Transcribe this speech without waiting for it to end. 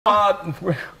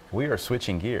We are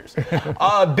switching gears.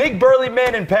 Big burly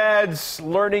man in pads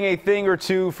learning a thing or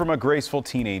two from a graceful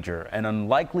teenager. An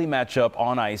unlikely matchup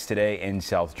on ice today in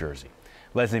South Jersey.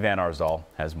 Lesley Van Arsdall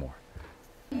has more.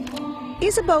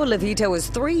 Isabeau Levito was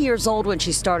 3 years old when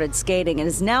she started skating and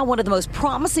is now one of the most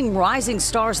promising rising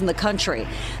stars in the country.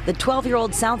 The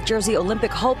 12-year-old South Jersey Olympic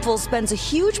hopeful spends a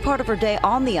huge part of her day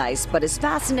on the ice, but is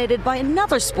fascinated by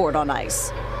another sport on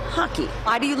ice, hockey.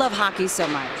 Why do you love hockey so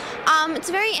much? It's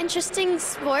a very interesting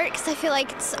sport because I feel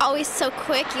like it's always so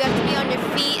quick. You have to be on your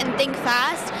feet and think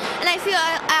fast. And I feel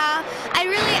I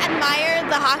really admire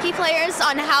the hockey players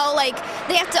on how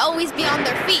they have to always be on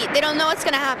their feet. They don't know what's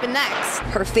going to happen next.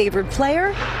 Her favorite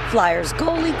player? Flyers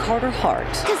goalie Hart.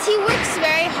 Because he works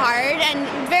very hard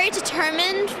and very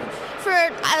determined for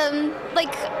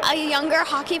a younger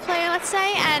hockey player, let's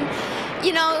say. And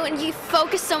you know, when he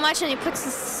focuses so much and he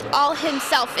puts all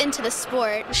himself into the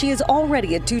sport. She is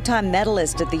already a two-time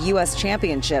medalist at the U.S.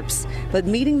 Championships, but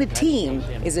meeting the team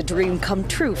is a dream come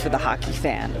true for the hockey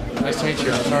fan. Nice to meet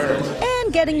you. I'm Hart.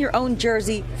 And getting your own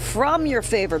jersey from your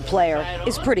favorite player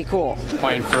is pretty cool.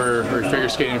 Playing for figure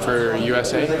skating for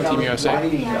USA, Team USA.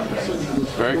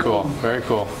 Very cool, very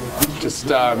cool. Just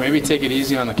maybe take it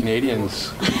easy on the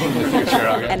Canadians in the future.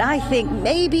 And I think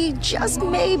maybe, just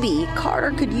maybe,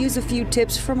 Carter could use a few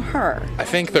tips from her. I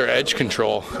think their edge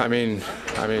control. I mean,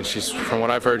 she's, from what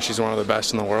I've heard, she's one of the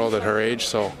best in the world at her age,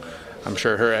 so I'm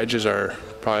sure her edges are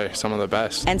probably some of the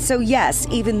best. And so yes,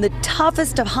 even the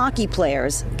toughest of hockey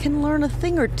players can learn a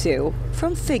thing or two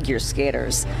from figure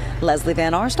skaters. Lesley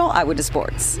Van Arsdall, Eyewitness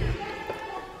Sports.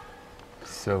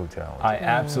 So talented. I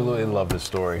absolutely love this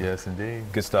story. Yes, indeed.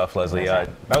 Good stuff, Leslie. That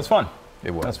was fun.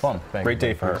 It was. That was fun. Great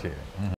day for her.